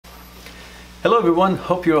Hello everyone,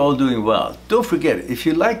 hope you're all doing well. Don't forget, if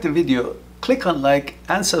you like the video, click on like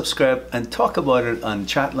and subscribe and talk about it on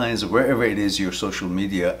chat lines, wherever it is your social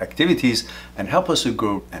media activities, and help us to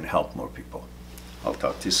grow and help more people. I'll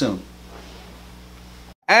talk to you soon.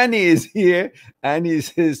 Annie is here. Annie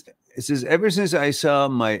says, ever since I saw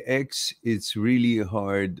my ex, it's really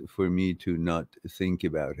hard for me to not think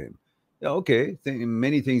about him. Yeah, okay,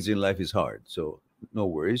 many things in life is hard, so no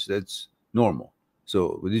worries, that's normal.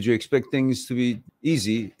 So did you expect things to be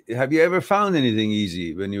easy? Have you ever found anything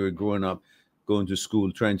easy when you were growing up, going to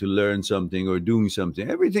school, trying to learn something or doing something?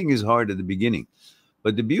 Everything is hard at the beginning.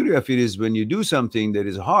 But the beauty of it is when you do something that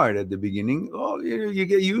is hard at the beginning, oh, you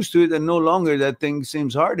get used to it, and no longer that thing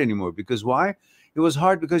seems hard anymore. Because why? It was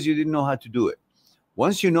hard because you didn't know how to do it.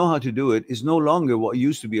 Once you know how to do it, it's no longer what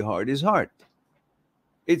used to be hard is hard.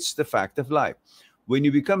 It's the fact of life. When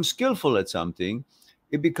you become skillful at something,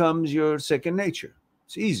 it becomes your second nature.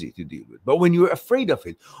 It's easy to deal with. But when you're afraid of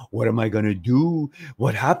it, what am I going to do?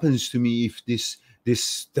 What happens to me if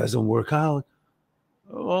this doesn't work out?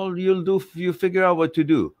 Well, you figure out what to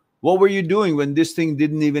do. What were you doing when this thing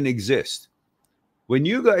didn't even exist? When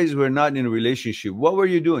you guys were not in a relationship, what were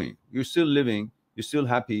you doing? You're still living, you're still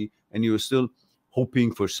happy, and you're still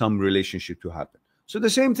hoping for some relationship to happen. So the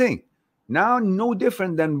same thing. Now, no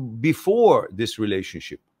different than before this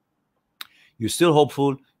relationship. You're still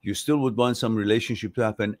hopeful. You still would want some relationship to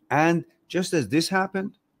happen. And just as this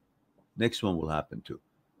happened, next one will happen too,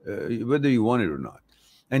 whether you want it or not.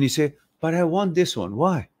 And you say, but I want this one.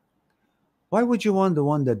 Why? Why would you want the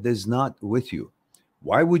one that is not with you?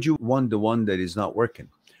 Why would you want the one that is not working?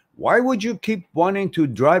 Why would you keep wanting to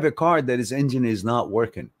drive a car that its engine is not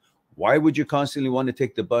working? Why would you constantly want to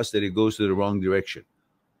take the bus that it goes to the wrong direction?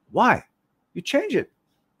 Why? You change it.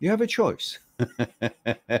 You have a choice.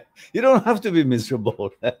 You don't have to be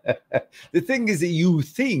miserable. The thing is that you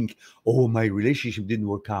think, oh, my relationship didn't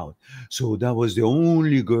work out, so that was the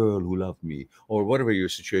only girl who loved me, or whatever your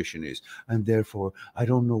situation is, and therefore I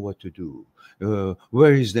don't know what to do.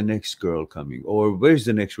 Where is the next girl coming, or where's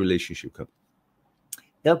the next relationship coming?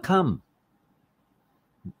 They'll come.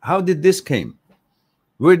 How did this came?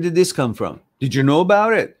 Where did this come from? Did you know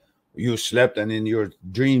about it? You slept, and in your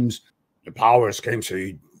dreams the powers came, so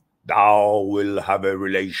thou will have a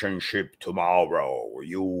relationship tomorrow.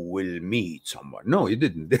 You will meet someone. No, it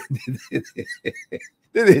didn't. Did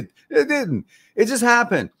it? It didn't. It just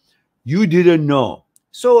happened. You didn't know.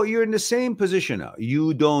 So you're in the same position now.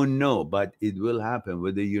 You don't know, but it will happen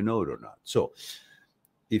whether you know it or not. So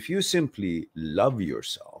if you simply love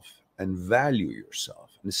yourself and value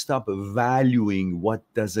yourself and stop valuing what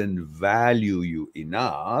doesn't value you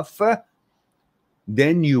enough,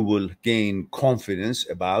 then you will gain confidence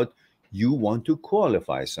about you want to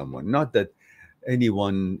qualify someone. Not that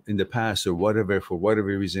anyone in the past or whatever, for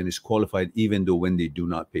whatever reason, is qualified, even though when they do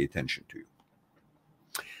not pay attention to you.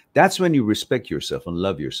 That's when you respect yourself and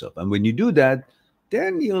love yourself. And when you do that,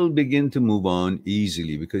 then you'll begin to move on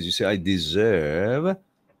easily, because you say, I deserve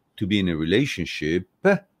to be in a relationship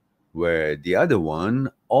where the other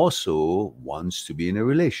one also wants to be in a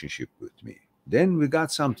relationship with me. Then we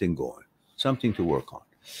got something going. Something to work on.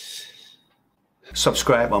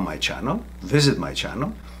 Subscribe on my channel, visit my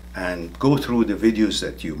channel, and go through the videos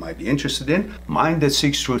that you might be interested in.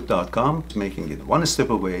 Mind@seekstruth.com, making it one step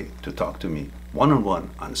away to talk to me one-on-one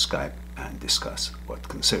on Skype and discuss what's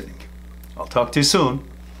concerning you. I'll talk to you soon.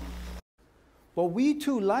 Well, we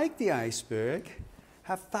too, like the iceberg,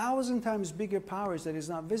 have 1,000 times bigger powers that is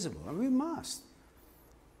not visible, and we must.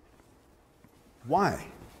 Why?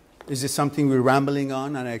 Is it something we're rambling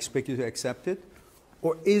on and I expect you to accept it?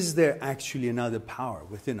 Or is there actually another power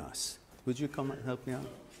within us? Would you come and help me out?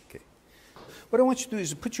 Okay. What I want you to do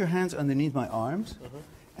is put your hands underneath my arms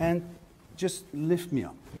and just lift me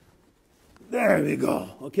up. There we go.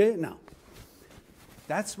 Okay, now,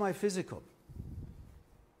 that's my physical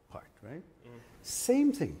part, right?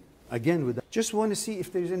 Same thing, again, with that. Just want to see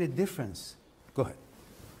if there's any difference. Go ahead.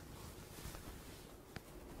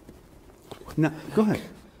 Now, go ahead.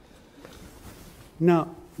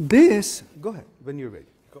 Now, this, go ahead, when you're ready.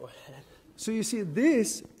 Go ahead. So you see,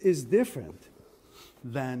 this is different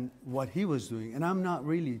than what he was doing, and I'm not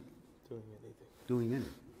really doing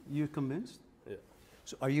anything. You convinced? Yeah.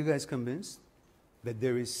 So are you guys convinced that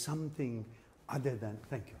there is something other than,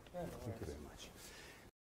 thank you. Yeah, no Thank you very much.